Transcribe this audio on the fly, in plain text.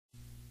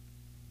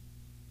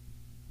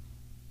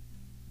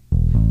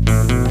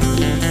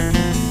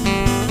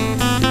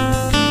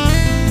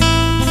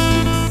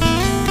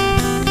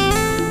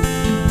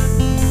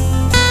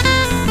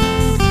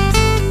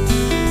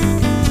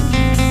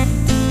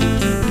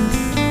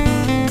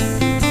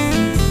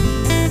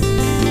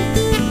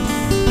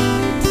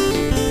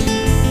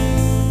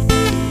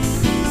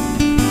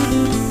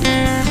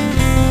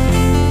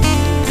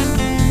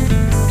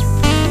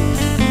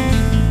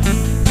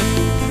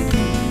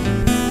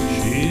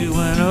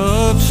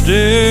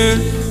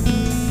upstairs,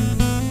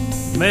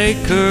 make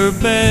her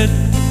bed.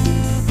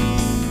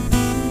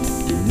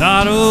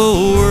 Not a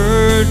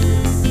word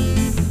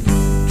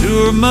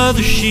to her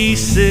mother she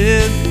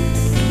said.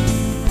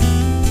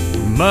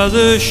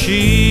 Mother,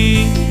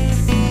 she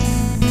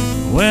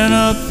went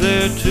up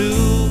there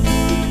too.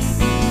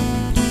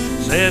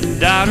 Said,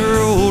 daughter,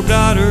 oh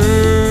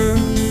daughter,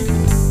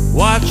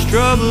 what's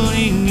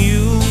troubling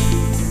you?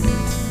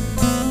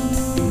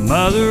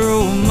 Mother,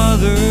 oh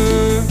mother,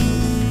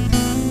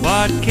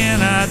 what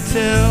can I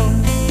tell?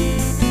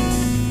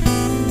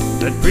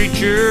 That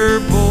preacher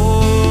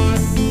boy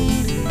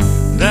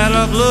that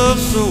I've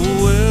loved so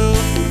well,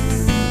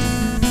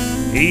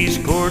 he's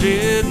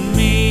courted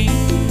me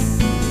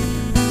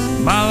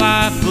my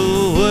life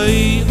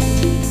away.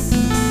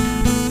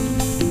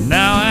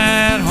 Now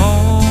at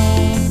home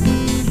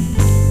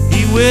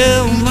he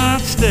will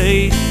not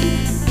stay.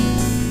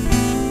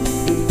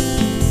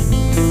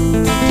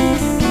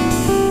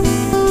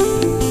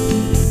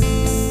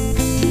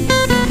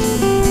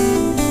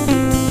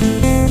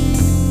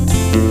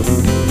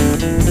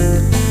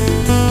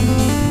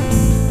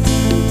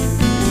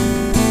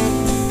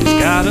 He's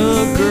got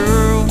a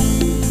girl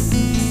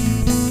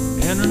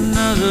in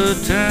another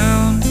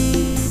town,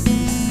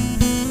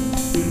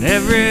 and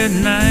every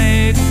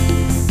night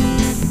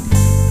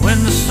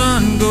when the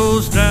sun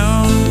goes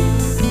down,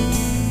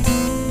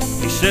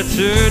 he sets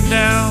her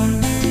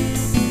down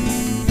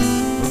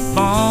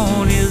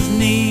upon his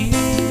knee.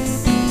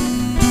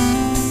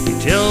 He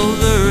tells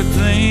her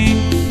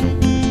things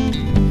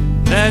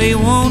that he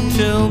won't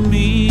tell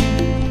me.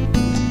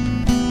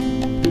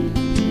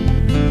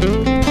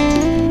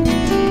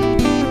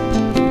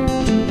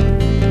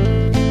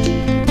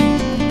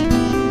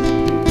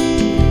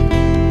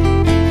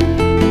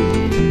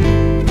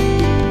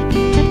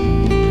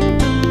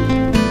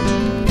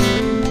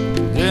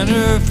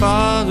 Her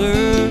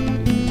father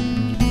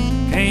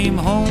came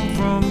home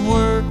from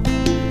work.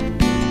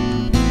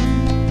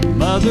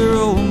 Mother,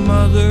 oh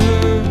mother,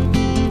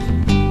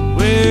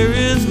 where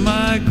is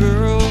my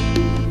girl?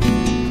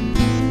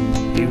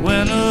 He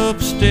went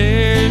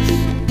upstairs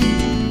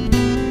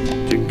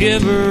to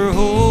give her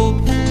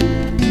hope,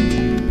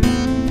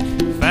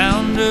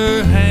 found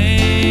her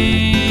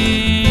hanging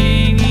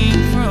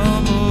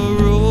from a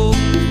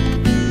rope,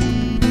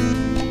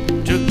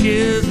 took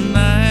his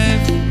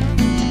knife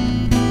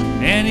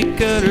and he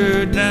cut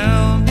her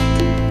down,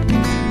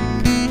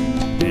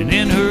 and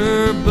in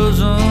her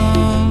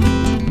bosom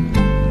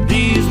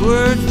these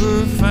words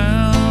were found.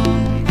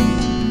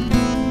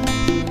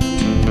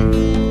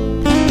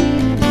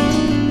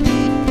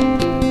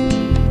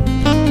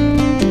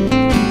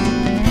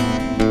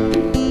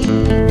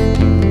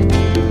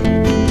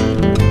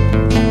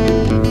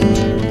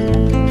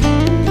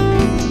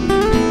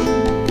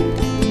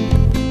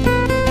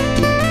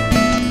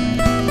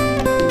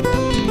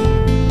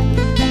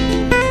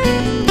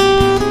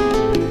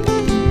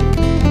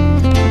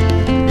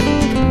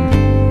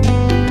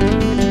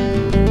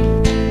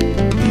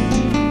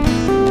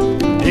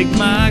 Dig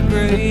my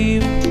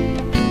grave,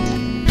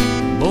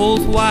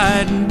 both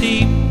wide and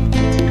deep,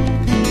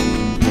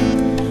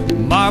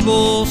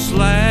 marble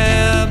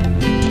slab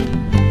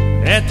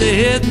at the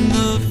head and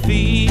the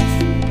feet,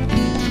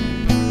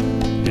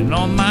 and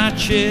on my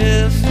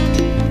chest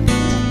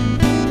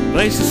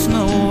place a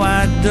snow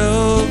white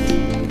dove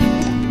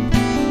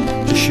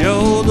to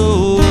show the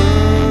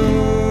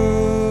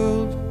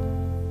world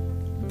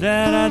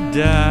that I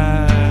died.